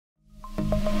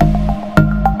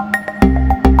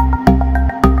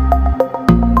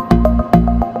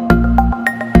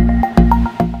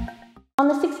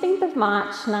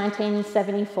March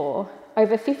 1974,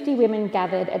 over 50 women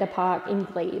gathered at a park in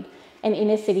Glebe, an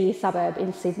inner-city suburb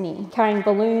in Sydney. Carrying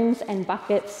balloons and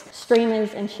buckets,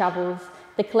 streamers and shovels,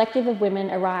 the collective of women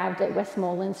arrived at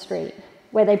Westmoreland Street,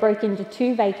 where they broke into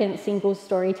 2 vacant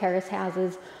single-storey terrace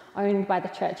houses owned by the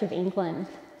Church of England.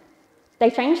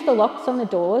 They changed the locks on the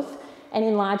doors and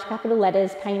in large capital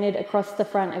letters painted across the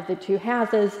front of the 2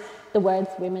 houses the words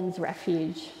Women's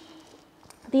Refuge.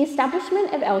 The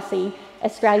establishment of Elsie,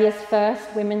 Australia's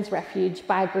first women's refuge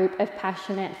by a group of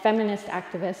passionate feminist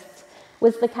activists,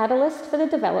 was the catalyst for the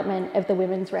development of the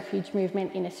women's refuge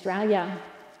movement in Australia.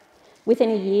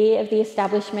 Within a year of the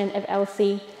establishment of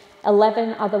Elsie,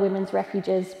 11 other women's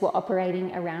refuges were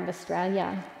operating around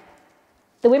Australia.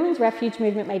 The women's refuge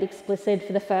movement made explicit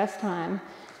for the first time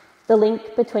the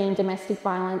link between domestic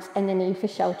violence and the need for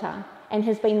shelter, and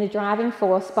has been the driving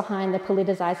force behind the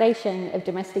politicisation of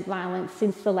domestic violence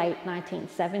since the late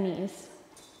 1970s.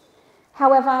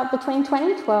 However, between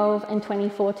 2012 and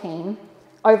 2014,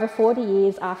 over 40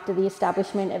 years after the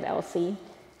establishment of Elsie,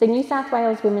 the New South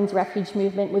Wales Women's Refuge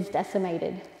movement was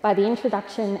decimated by the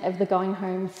introduction of the Going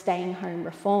Home, Staying Home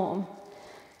reform.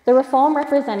 The reform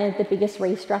represented the biggest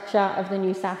restructure of the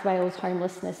New South Wales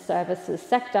homelessness services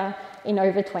sector in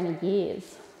over 20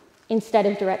 years. Instead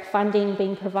of direct funding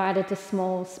being provided to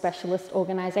small specialist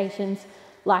organisations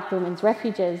like women's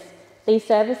refuges, these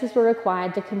services were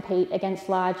required to compete against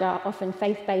larger, often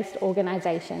faith-based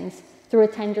organisations through a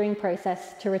tendering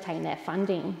process to retain their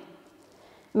funding.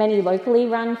 Many locally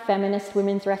run feminist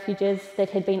women's refuges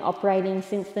that had been operating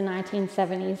since the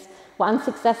 1970s were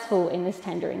unsuccessful in this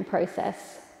tendering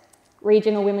process.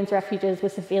 Regional women's refuges were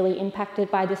severely impacted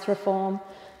by this reform,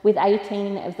 with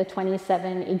 18 of the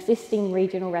 27 existing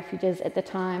regional refuges at the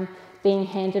time being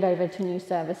handed over to new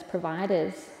service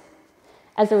providers.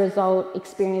 As a result,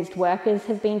 experienced workers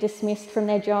have been dismissed from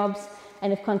their jobs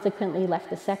and have consequently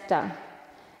left the sector.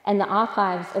 And the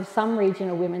archives of some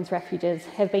regional women's refuges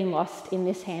have been lost in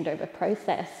this handover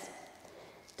process.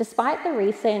 Despite the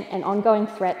recent and ongoing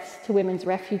threats to women's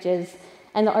refuges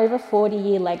and the over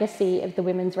 40-year legacy of the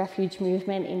women's refuge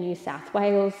movement in New South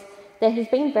Wales, there has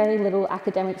been very little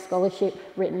academic scholarship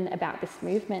written about this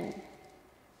movement.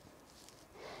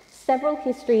 Several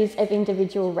histories of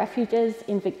individual refuges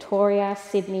in Victoria,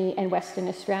 Sydney and Western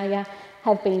Australia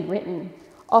have been written,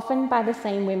 often by the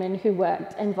same women who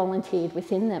worked and volunteered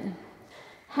within them.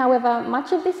 However,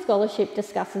 much of this scholarship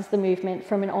discusses the movement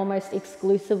from an almost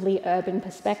exclusively urban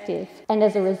perspective, and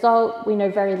as a result, we know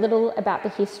very little about the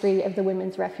history of the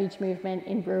women's refuge movement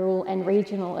in rural and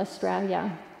regional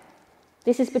Australia.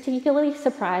 This is particularly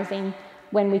surprising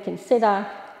when we consider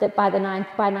that by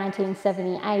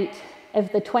 1978,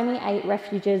 of the 28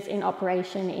 refuges in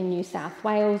operation in New South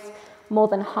Wales, more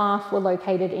than half were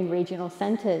located in regional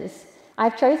centres.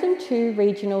 I've chosen 2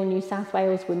 regional New South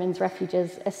Wales women's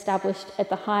refuges established at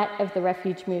the height of the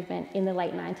refuge movement in the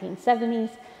late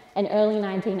 1970s and early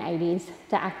 1980s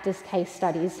to act as case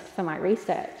studies for my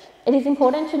research. It is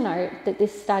important to note that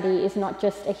this study is not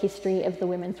just a history of the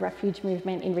women's refuge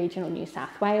movement in regional New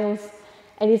South Wales,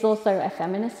 it is also a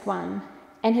feminist one,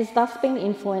 and has thus been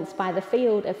influenced by the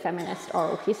field of feminist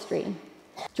oral history.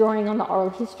 Drawing on the oral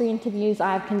history interviews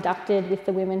I have conducted with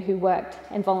the women who worked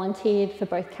and volunteered for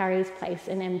both Carries Place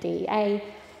and MDEA,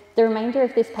 the remainder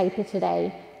of this paper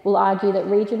today will argue that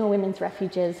regional women's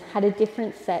refuges had a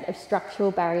different set of structural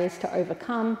barriers to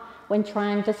overcome when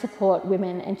trying to support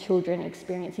women and children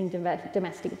experiencing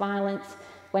domestic violence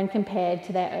when compared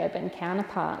to their urban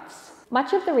counterparts.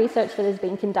 Much of the research that has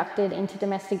been conducted into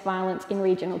domestic violence in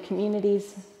regional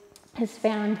communities has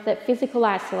found that physical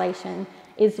isolation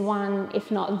is one, if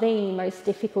not the, most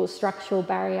difficult structural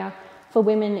barrier for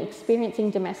women experiencing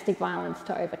domestic violence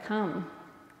to overcome.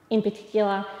 In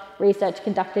particular, research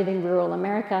conducted in rural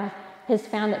America has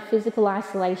found that physical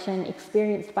isolation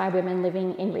experienced by women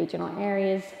living in regional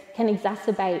areas can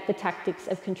exacerbate the tactics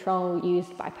of control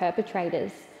used by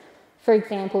perpetrators. For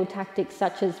example, tactics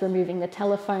such as removing the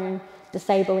telephone,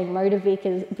 disabling motor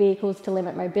vehicles to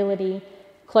limit mobility,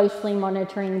 closely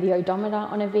monitoring the odometer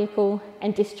on a vehicle,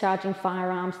 and discharging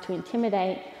firearms to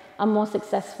intimidate are more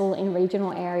successful in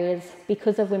regional areas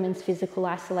because of women's physical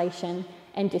isolation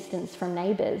and distance from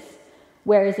neighbours,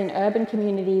 whereas in urban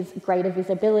communities, greater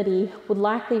visibility would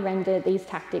likely render these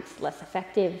tactics less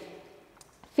effective.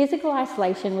 Physical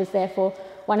isolation was therefore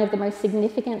one of the most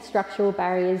significant structural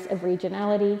barriers of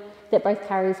regionality that both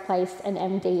Carries Place and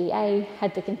MDEA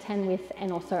had to contend with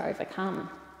and also overcome.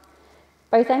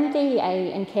 Both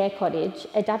MDEA and Care Cottage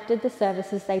adapted the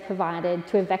services they provided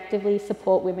to effectively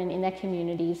support women in their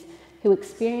communities whose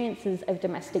experiences of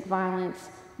domestic violence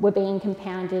were being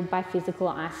compounded by physical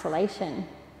isolation.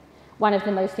 One of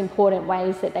the most important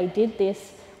ways that they did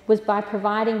this was by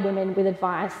providing women with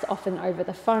advice, often over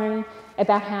the phone,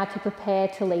 about how to prepare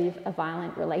to leave a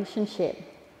violent relationship.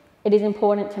 It is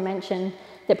important to mention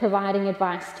that providing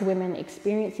advice to women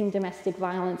experiencing domestic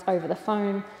violence over the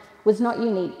phone was not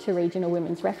unique to regional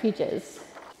women's refuges.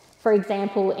 For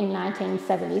example, in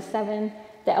 1977,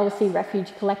 the LC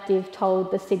Refuge Collective told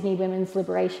the Sydney Women's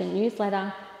Liberation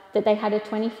newsletter that they had a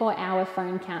 24-hour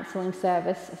phone counselling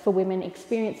service for women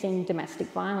experiencing domestic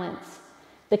violence.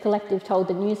 The collective told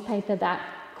the newspaper that,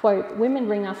 quote, "Women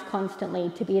ring us constantly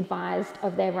to be advised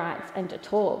of their rights and to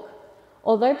talk."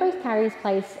 Although both Carey's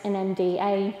Place and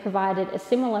MDA provided a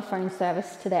similar phone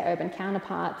service to their urban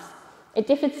counterparts, it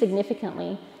differed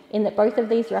significantly in that both of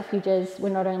these refuges were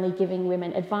not only giving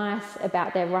women advice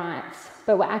about their rights,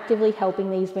 but were actively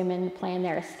helping these women plan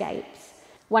their escapes.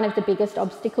 One of the biggest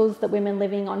obstacles that women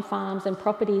living on farms and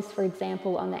properties, for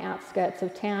example, on the outskirts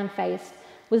of town faced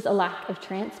was a lack of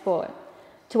transport.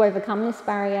 To overcome this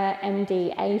barrier,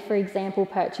 MDA, for example,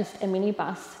 purchased a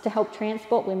minibus to help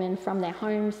transport women from their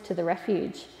homes to the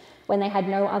refuge when they had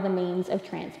no other means of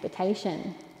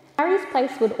transportation. Carey's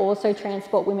Place would also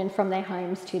transport women from their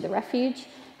homes to the refuge.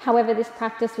 However, this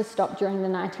practice was stopped during the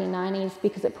 1990s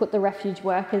because it put the refuge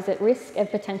workers at risk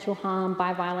of potential harm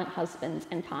by violent husbands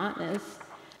and partners.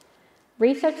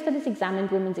 Research that has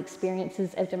examined women's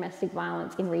experiences of domestic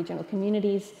violence in regional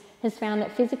communities has found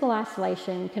that physical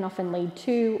isolation can often lead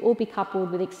to or be coupled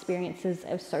with experiences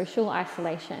of social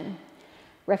isolation.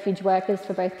 Refuge workers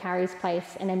for both Carey's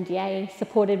Place and MDA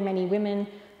supported many women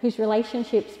whose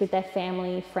relationships with their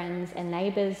family, friends and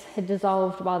neighbours had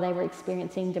dissolved while they were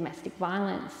experiencing domestic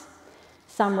violence.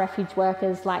 Some refuge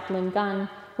workers, like Lynn Gunn,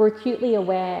 were acutely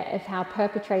aware of how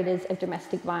perpetrators of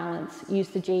domestic violence use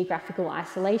the geographical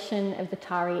isolation of the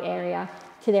Taree area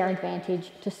to their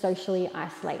advantage to socially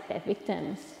isolate their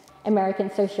victims.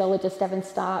 American sociologist Evan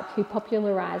Stark, who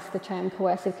popularised the term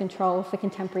coercive control for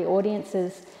contemporary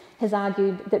audiences, has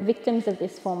argued that victims of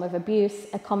this form of abuse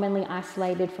are commonly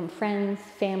isolated from friends,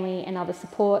 family and other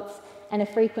supports, and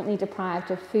are frequently deprived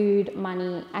of food,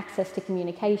 money, access to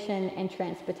communication and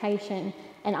transportation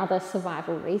and other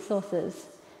survival resources.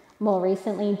 More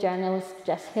recently, journalist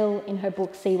Jess Hill, in her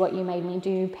book See What You Made Me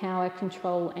Do, Power,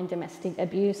 Control and Domestic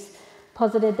Abuse,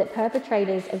 posited that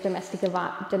perpetrators of domestic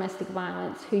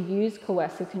violence who use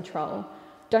coercive control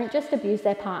don't just abuse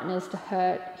their partners to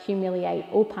hurt, humiliate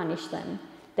or punish them.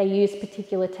 They use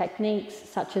particular techniques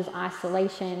such as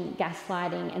isolation,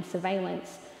 gaslighting and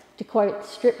surveillance to, quote,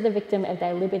 strip the victim of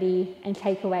their liberty and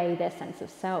take away their sense of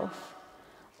self.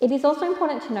 It is also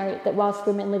important to note that whilst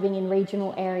women living in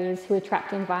regional areas who are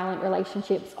trapped in violent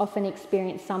relationships often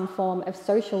experience some form of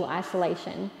social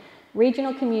isolation,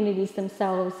 regional communities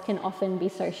themselves can often be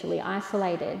socially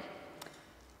isolated.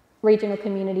 Regional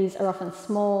communities are often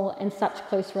small, and such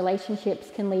close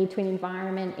relationships can lead to an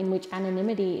environment in which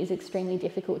anonymity is extremely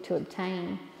difficult to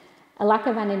obtain. A lack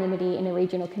of anonymity in a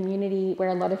regional community where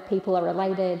a lot of people are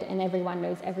related and everyone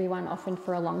knows everyone, often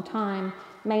for a long time,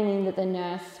 may mean that the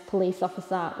nurse, police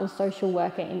officer or social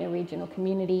worker in a regional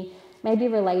community may be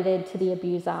related to the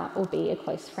abuser or be a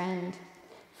close friend.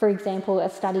 For example, a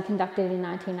study conducted in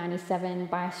 1997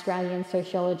 by Australian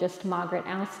sociologist Margaret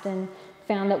Alston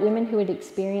found that women who had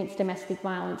experienced domestic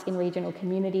violence in regional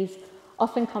communities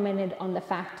often commented on the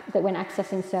fact that when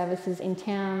accessing services in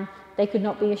town, they could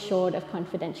not be assured of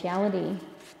confidentiality.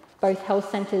 Both health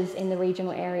centres in the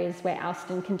regional areas where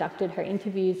Alston conducted her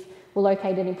interviews were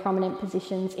located in prominent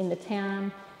positions in the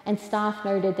town, and staff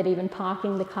noted that even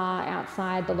parking the car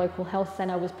outside the local health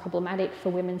centre was problematic for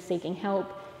women seeking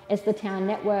help, as the town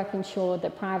network ensured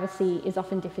that privacy is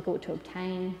often difficult to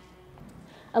obtain.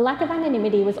 A lack of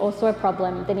anonymity was also a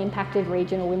problem that impacted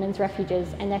regional women's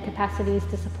refuges and their capacities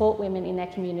to support women in their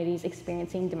communities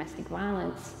experiencing domestic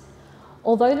violence.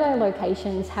 Although their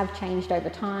locations have changed over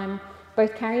time,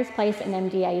 both Carey's Place and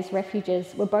MDA's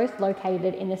refuges were both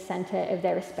located in the centre of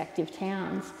their respective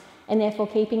towns, and therefore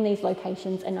keeping these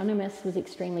locations anonymous was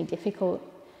extremely difficult.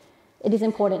 It is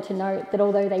important to note that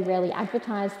although they rarely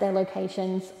advertised their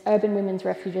locations, urban women's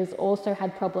refuges also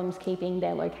had problems keeping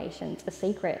their locations a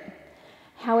secret.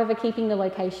 However, keeping the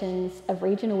locations of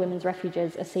regional women's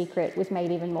refuges a secret was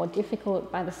made even more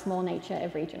difficult by the small nature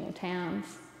of regional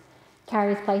towns.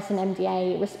 Carey's Place and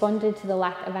MDA responded to the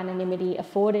lack of anonymity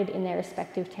afforded in their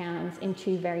respective towns in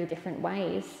two very different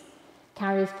ways.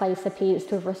 Carey's Place appears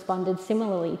to have responded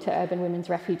similarly to urban women's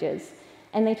refuges,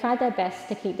 and they tried their best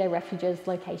to keep their refuge's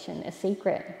location a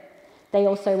secret. They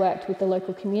also worked with the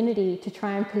local community to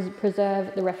try and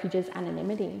preserve the refuge's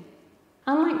anonymity.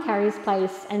 Unlike Carey's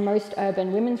Place and most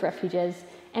urban women's refuges,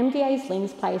 MDA's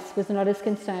Lynn's Place was not as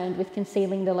concerned with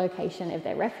concealing the location of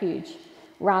their refuge.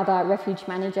 Rather, refuge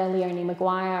manager Leonie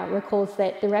Maguire recalls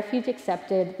that the refuge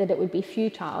accepted that it would be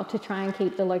futile to try and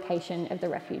keep the location of the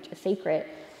refuge a secret,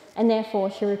 and therefore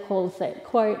she recalls that,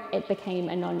 quote, it became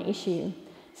a non-issue.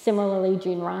 Similarly,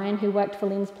 June Ryan, who worked for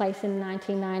Lynn's Place in the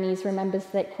 1990s, remembers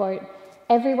that, quote,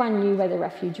 everyone knew where the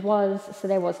refuge was, so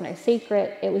there was no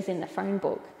secret, it was in the phone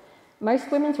book.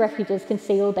 Most women's refuges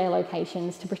concealed their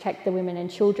locations to protect the women and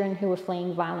children who were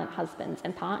fleeing violent husbands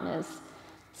and partners.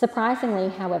 Surprisingly,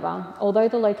 however, although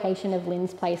the location of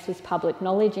Lynn's Place was public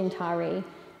knowledge in Taree,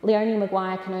 Leonie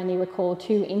Maguire can only recall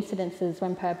 2 incidences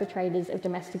when perpetrators of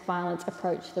domestic violence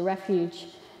approached the refuge.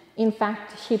 In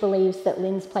fact, she believes that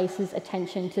Lynn's Place's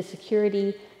attention to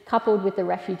security, coupled with the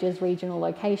refuge's regional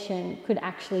location, could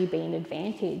actually be an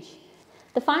advantage.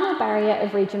 The final barrier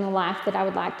of regional life that I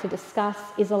would like to discuss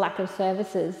is a lack of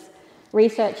services.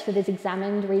 Research that has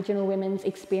examined regional women's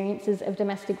experiences of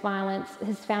domestic violence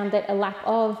has found that a lack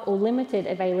of or limited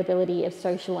availability of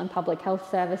social and public health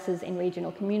services in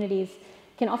regional communities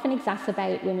can often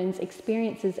exacerbate women's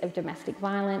experiences of domestic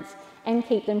violence and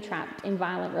keep them trapped in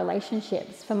violent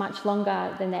relationships for much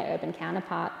longer than their urban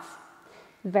counterparts.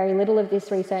 Very little of this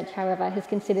research, however, has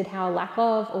considered how a lack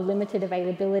of or limited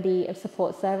availability of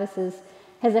support services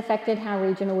has affected how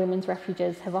regional women's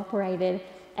refuges have operated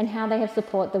and how they have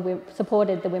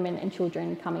supported the women and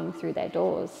children coming through their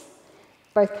doors.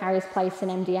 Both Carriers Place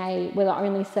and MDA were the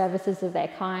only services of their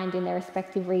kind in their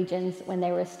respective regions when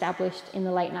they were established in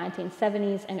the late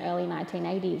 1970s and early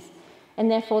 1980s, and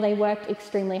therefore they worked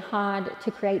extremely hard to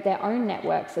create their own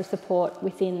networks of support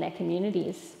within their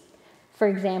communities. For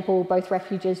example, both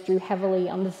refuges drew heavily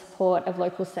on the support of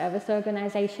local service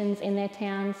organisations in their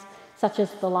towns, such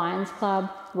as the Lions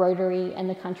Club, Rotary and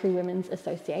the Country Women's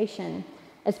Association,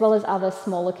 as well as other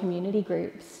smaller community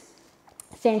groups.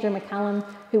 Sandra McCallum,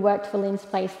 who worked for Lynn's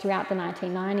Place throughout the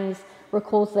 1990s,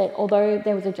 recalls that although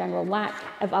there was a general lack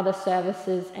of other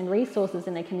services and resources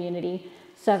in the community,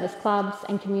 service clubs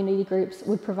and community groups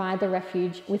would provide the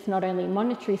refuge with not only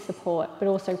monetary support but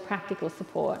also practical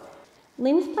support.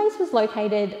 Lynn's Place was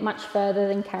located much further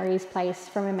than Carriers Place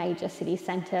from a major city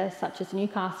centre such as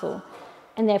Newcastle,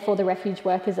 and therefore the refuge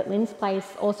workers at Lynn's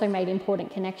Place also made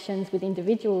important connections with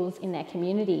individuals in their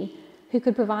community who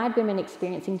could provide women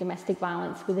experiencing domestic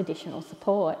violence with additional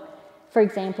support. For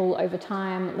example, over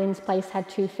time, Lynn's Place had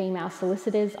 2 female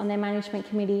solicitors on their management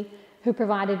committee who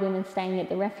provided women staying at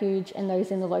the refuge and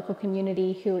those in the local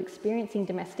community who were experiencing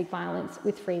domestic violence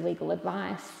with free legal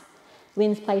advice.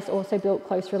 Lynn's Place also built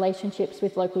close relationships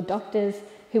with local doctors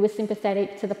who were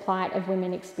sympathetic to the plight of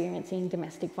women experiencing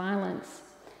domestic violence.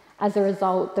 As a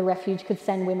result, the refuge could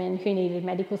send women who needed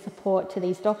medical support to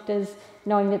these doctors,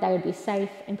 knowing that they would be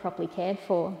safe and properly cared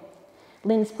for.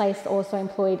 Lynn's Place also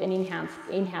employed an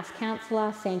in-house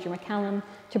counsellor, Sandra McCallum,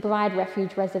 to provide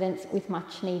refuge residents with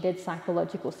much-needed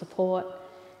psychological support.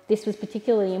 This was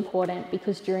particularly important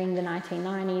because during the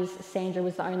 1990s, Sandra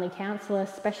was the only counsellor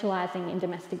specialising in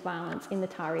domestic violence in the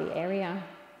Taree area.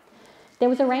 There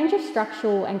was a range of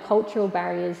structural and cultural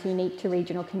barriers unique to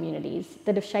regional communities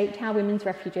that have shaped how women's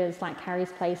refuges like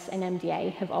Carriers Place and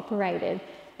MDA have operated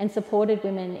and supported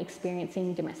women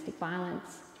experiencing domestic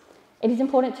violence. It is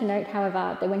important to note,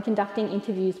 however, that when conducting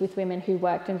interviews with women who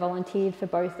worked and volunteered for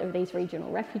both of these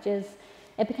regional refuges,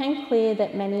 it became clear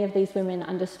that many of these women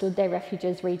understood their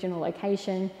refuge's regional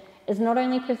location as not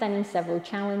only presenting several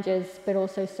challenges, but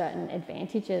also certain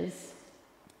advantages.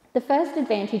 The first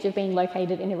advantage of being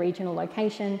located in a regional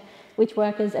location, which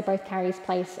workers at both Carriers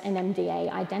Place and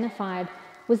MDA identified,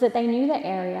 was that they knew the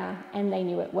area and they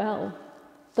knew it well.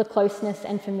 The closeness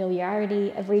and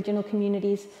familiarity of regional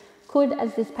communities could,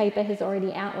 as this paper has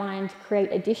already outlined,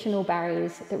 create additional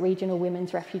barriers that regional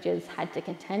women's refuges had to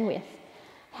contend with.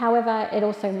 However, it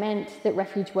also meant that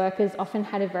refuge workers often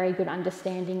had a very good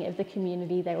understanding of the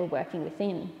community they were working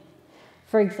within.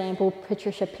 For example,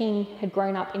 Patricia Ping had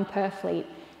grown up in Purfleet,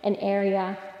 an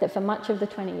area that for much of the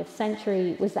 20th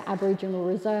century was the Aboriginal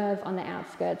reserve on the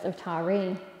outskirts of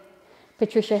Taree.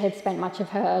 Patricia had spent much of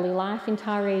her early life in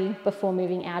Taree before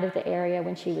moving out of the area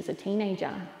when she was a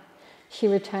teenager. She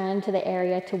returned to the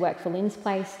area to work for Lynn's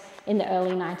Place in the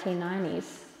early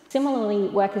 1990s. Similarly,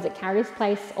 workers at Carriers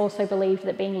Place also believed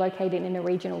that being located in a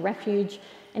regional refuge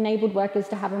enabled workers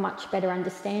to have a much better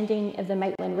understanding of the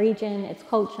Maitland region, its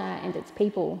culture and its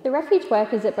people. The refuge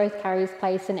workers at both Carriers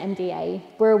Place and MDA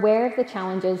were aware of the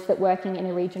challenges that working in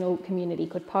a regional community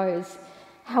could pose.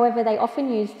 However, they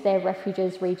often used their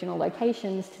refuge's regional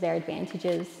locations to their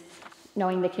advantages.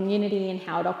 Knowing the community and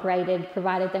how it operated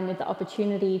provided them with the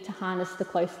opportunity to harness the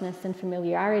closeness and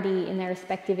familiarity in their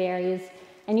respective areas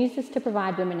and use this to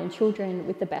provide women and children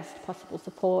with the best possible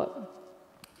support.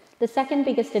 The second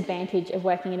biggest advantage of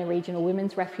working in a regional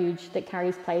women's refuge that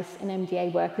Carries Place and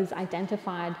MDA workers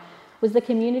identified was the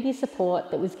community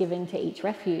support that was given to each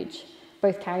refuge.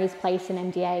 Both Carries Place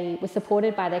and MDA were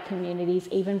supported by their communities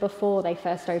even before they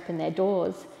first opened their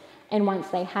doors. And once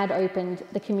they had opened,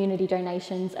 the community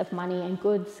donations of money and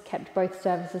goods kept both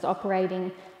services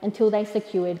operating until they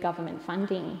secured government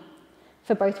funding.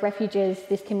 For both refuges,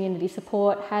 this community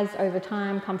support has over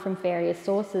time come from various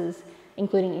sources,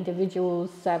 including individuals,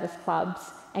 service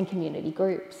clubs, and community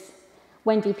groups.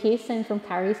 Wendy Pearson from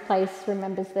Carries Place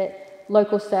remembers that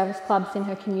local service clubs in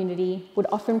her community would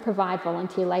often provide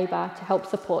volunteer labour to help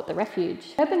support the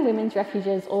refuge. Urban women's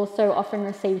refuges also often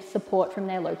received support from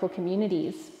their local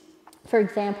communities. For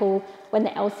example, when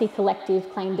the Elsie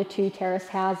Collective claimed the 2 terrace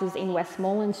houses in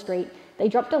Westmoreland Street, they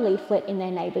dropped a leaflet in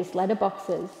their neighbours'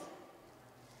 letterboxes.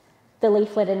 The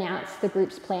leaflet announced the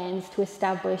group's plans to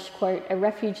establish, quote, a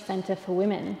refuge centre for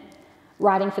women.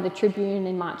 Writing for the Tribune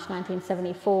in March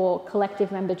 1974,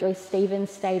 collective member Joyce Stevens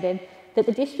stated that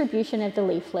the distribution of the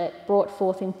leaflet brought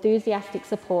forth enthusiastic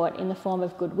support in the form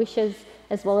of good wishes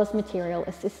as well as material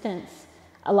assistance.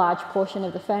 A large portion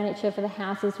of the furniture for the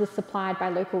houses was supplied by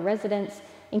local residents,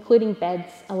 including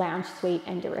beds, a lounge suite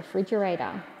and a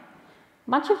refrigerator.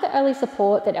 Much of the early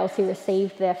support that Elsie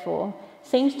received, therefore,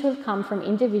 seems to have come from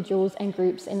individuals and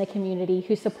groups in the community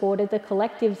who supported the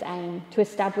collective's aim to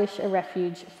establish a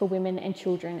refuge for women and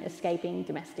children escaping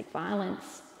domestic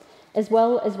violence, as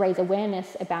well as raise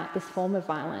awareness about this form of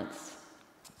violence.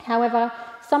 However,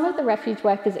 some of the refuge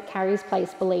workers at Carries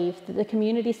Place believe that the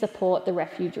community support the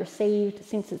refuge received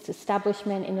since its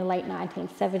establishment in the late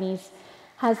 1970s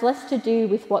has less to do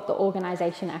with what the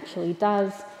organisation actually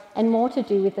does and more to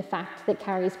do with the fact that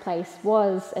Carries Place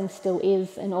was and still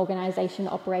is an organisation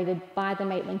operated by the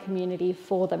Maitland community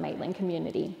for the Maitland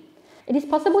community. It is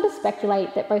possible to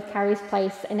speculate that both Carries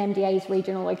Place and MDA's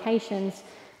regional locations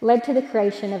led to the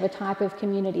creation of a type of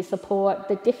community support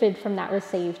that differed from that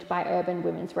received by urban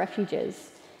women's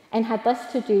refuges, and had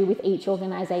less to do with each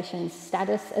organisation's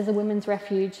status as a women's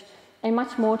refuge, and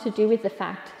much more to do with the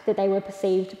fact that they were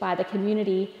perceived by the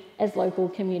community as local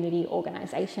community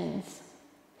organisations.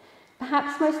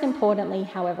 Perhaps most importantly,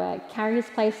 however, Carries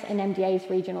Place and MDA's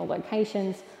regional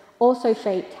locations also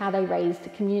shaped how they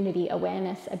raised community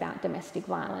awareness about domestic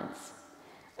violence.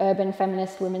 Urban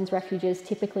feminist women's refuges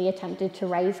typically attempted to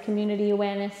raise community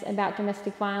awareness about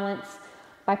domestic violence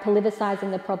by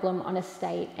politicising the problem on a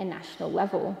state and national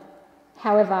level.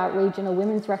 However, regional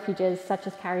women's refuges such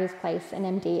as Carries Place and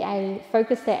MDA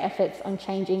focused their efforts on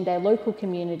changing their local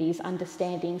communities'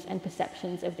 understandings and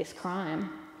perceptions of this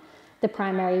crime. The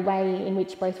primary way in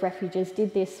which both refuges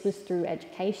did this was through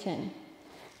education.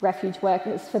 Refuge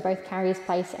workers for both Carries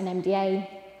Place and MDA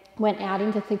went out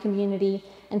into the community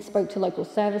and spoke to local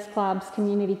service clubs,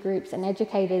 community groups and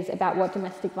educators about what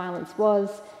domestic violence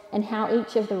was and how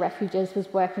each of the refuges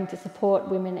was working to support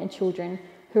women and children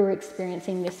who were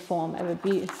experiencing this form of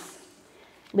abuse.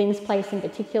 Lynn's Place in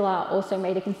particular also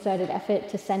made a concerted effort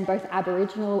to send both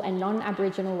Aboriginal and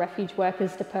non-Aboriginal refuge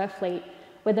workers to Purfleet,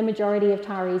 where the majority of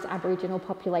Tari's Aboriginal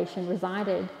population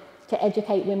resided, to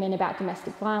educate women about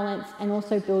domestic violence and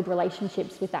also build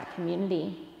relationships with that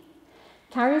community.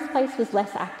 Carries Place was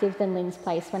less active than Lynn's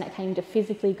Place when it came to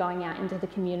physically going out into the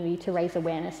community to raise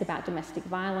awareness about domestic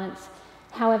violence.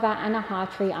 However, Anna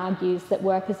Hartree argues that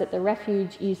workers at the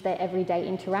refuge use their everyday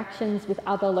interactions with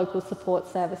other local support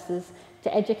services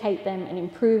to educate them and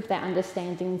improve their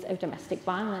understandings of domestic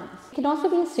violence. It can also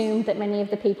be assumed that many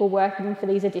of the people working for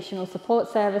these additional support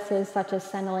services, such as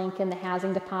Centrelink and the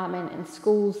Housing Department and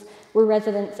schools, were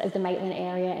residents of the Maitland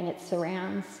area and its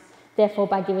surrounds. Therefore,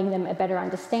 by giving them a better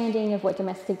understanding of what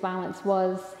domestic violence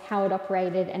was, how it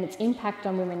operated and its impact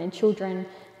on women and children,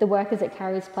 the workers at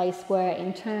Carries Place were,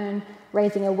 in turn,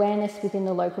 raising awareness within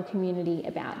the local community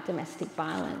about domestic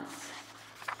violence.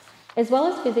 As well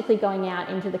as physically going out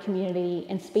into the community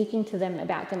and speaking to them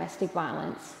about domestic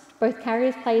violence, both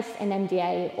Carries Place and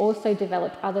MDA also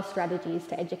developed other strategies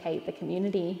to educate the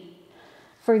community.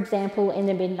 For example, in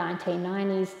the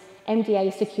mid-1990s,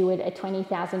 MDA secured a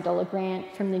 $20,000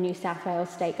 grant from the New South Wales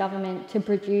State Government to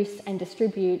produce and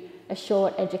distribute a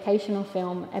short educational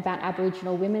film about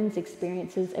Aboriginal women's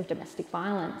experiences of domestic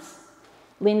violence.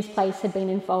 Lynn's Place had been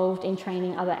involved in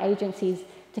training other agencies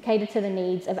to cater to the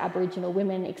needs of Aboriginal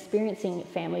women experiencing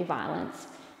family violence.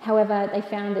 However, they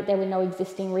found that there were no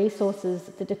existing resources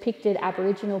that depicted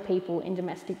Aboriginal people in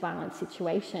domestic violence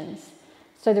situations.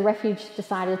 So the Refuge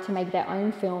decided to make their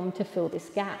own film to fill this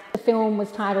gap. The film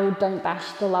was titled Don't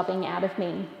Bash the Loving Out of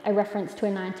Me, a reference to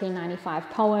a 1995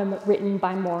 poem written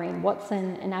by Maureen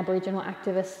Watson, an Aboriginal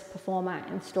activist, performer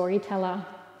and storyteller.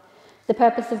 The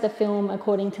purpose of the film,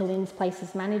 according to Lynn's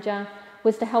Place's manager,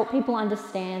 was to help people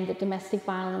understand that domestic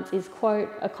violence is,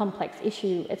 quote, a complex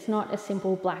issue. It's not a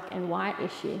simple black and white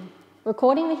issue.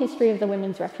 Recording the history of the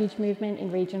women's refuge movement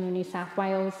in regional New South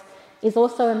Wales is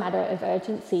also a matter of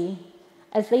urgency,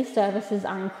 as these services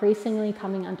are increasingly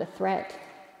coming under threat.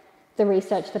 The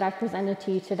research that I've presented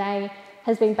to you today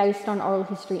has been based on oral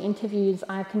history interviews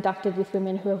I've conducted with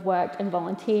women who have worked and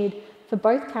volunteered for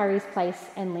both Carrie's Place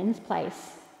and Lynn's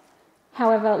Place.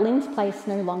 However, Lynn's Place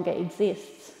no longer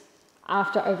exists.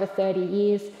 After over 30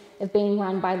 years of being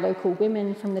run by local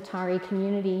women from the Tari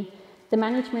community, the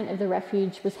management of the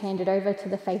refuge was handed over to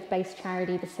the faith-based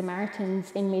charity The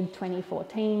Samaritans in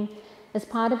mid-2014 as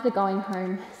part of the Going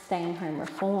Home, Staying Home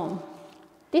reform.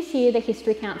 This year, the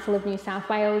History Council of New South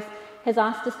Wales has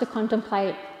asked us to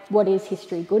contemplate what is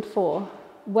history good for.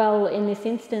 Well, in this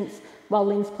instance, while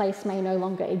Lynn's Place may no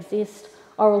longer exist,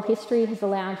 oral history has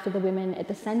allowed for the women at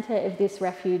the centre of this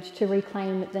refuge to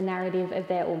reclaim the narrative of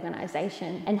their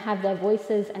organisation and have their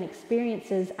voices and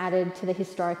experiences added to the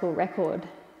historical record.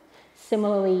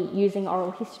 Similarly, using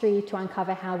oral history to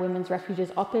uncover how women's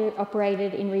refuges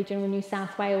operated in regional New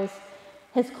South Wales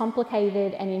has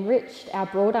complicated and enriched our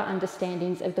broader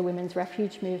understandings of the women's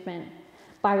refuge movement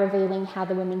by revealing how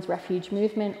the women's refuge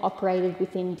movement operated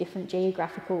within different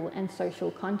geographical and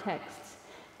social contexts.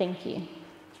 Thank you.